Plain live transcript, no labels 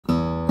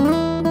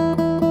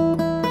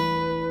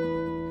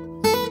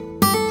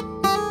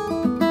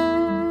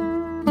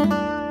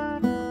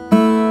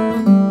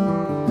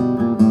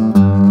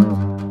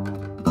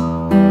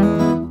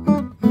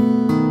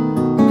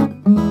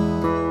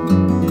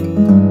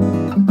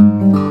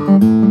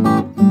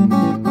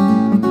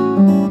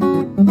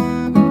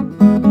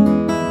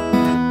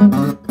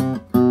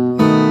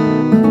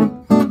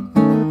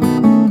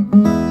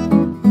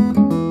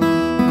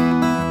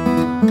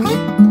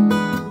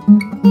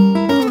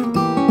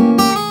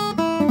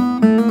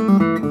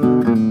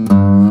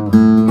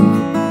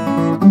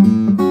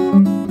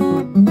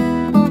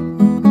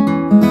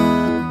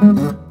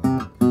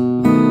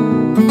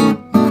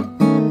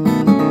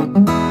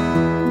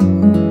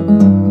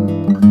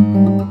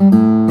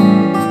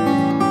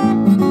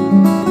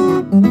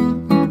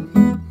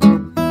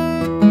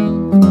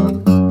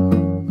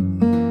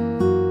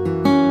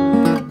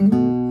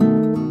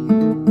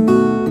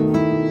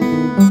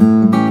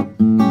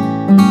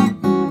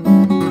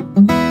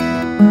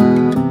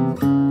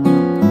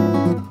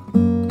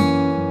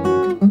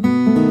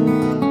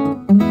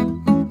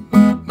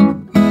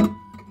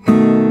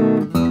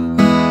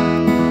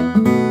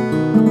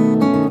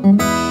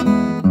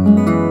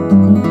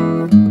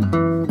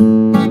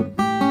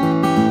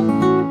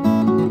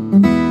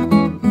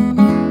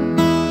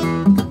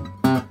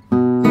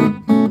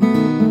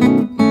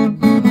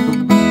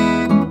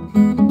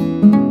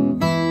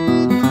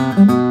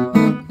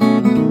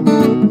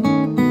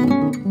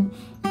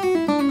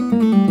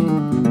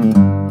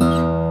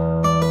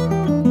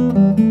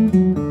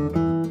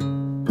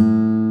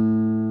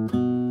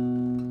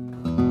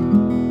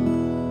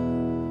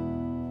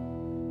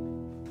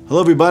Hello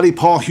everybody,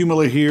 Paul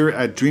Heumiller here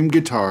at Dream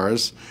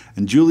Guitars,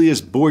 and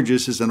Julius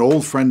Borges is an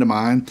old friend of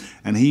mine,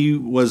 and he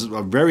was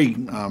a very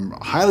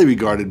highly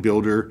regarded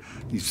builder.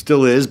 He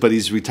still is, but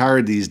he's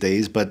retired these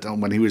days. But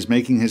when he was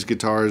making his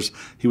guitars,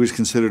 he was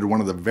considered one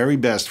of the very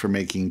best for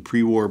making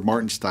pre-war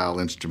Martin-style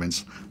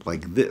instruments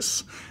like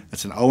this.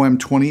 It's an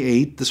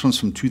OM-28. This one's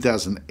from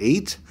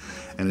 2008,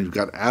 and it's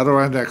got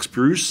Adirondack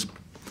spruce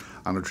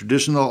on a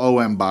traditional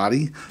OM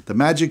body. The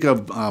magic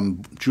of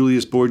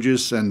Julius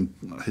Borges and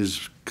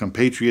his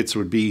compatriots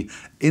would be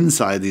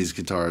inside these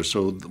guitars.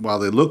 So while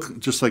they look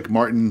just like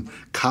Martin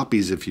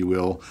copies, if you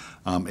will,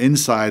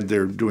 inside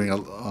they're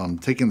doing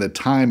taking the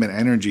time and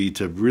energy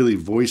to really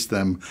voice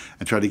them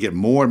and try to get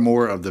more and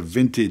more of the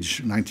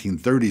vintage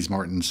 1930s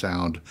Martin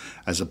sound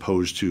as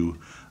opposed to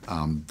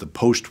the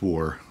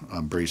post-war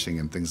bracing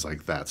and things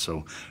like that.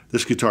 So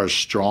this guitar is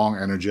strong,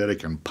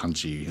 energetic, and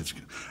punchy. It's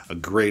a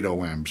great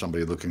OM,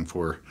 somebody looking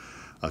for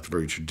a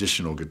very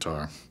traditional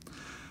guitar.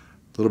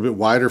 A little bit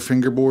wider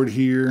fingerboard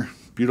here,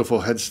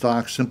 beautiful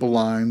headstock, simple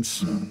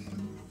lines.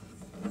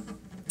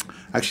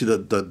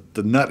 Actually,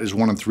 the nut is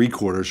 1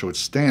 3/4, so it's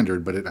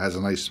standard, but it has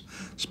a nice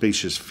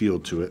spacious feel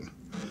to it.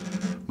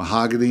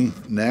 Mahogany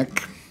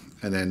neck,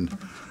 and then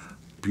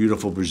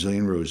beautiful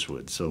Brazilian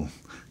rosewood. So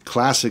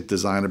classic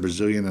design of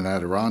Brazilian and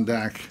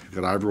Adirondack.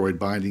 Got ivory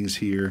bindings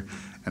here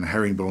and a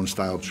herringbone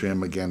style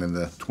trim, again in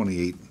the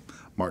 28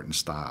 Martin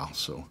style.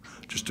 So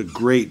just a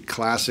great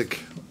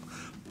classic,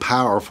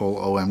 powerful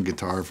OM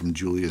guitar from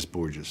Julius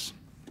Borges.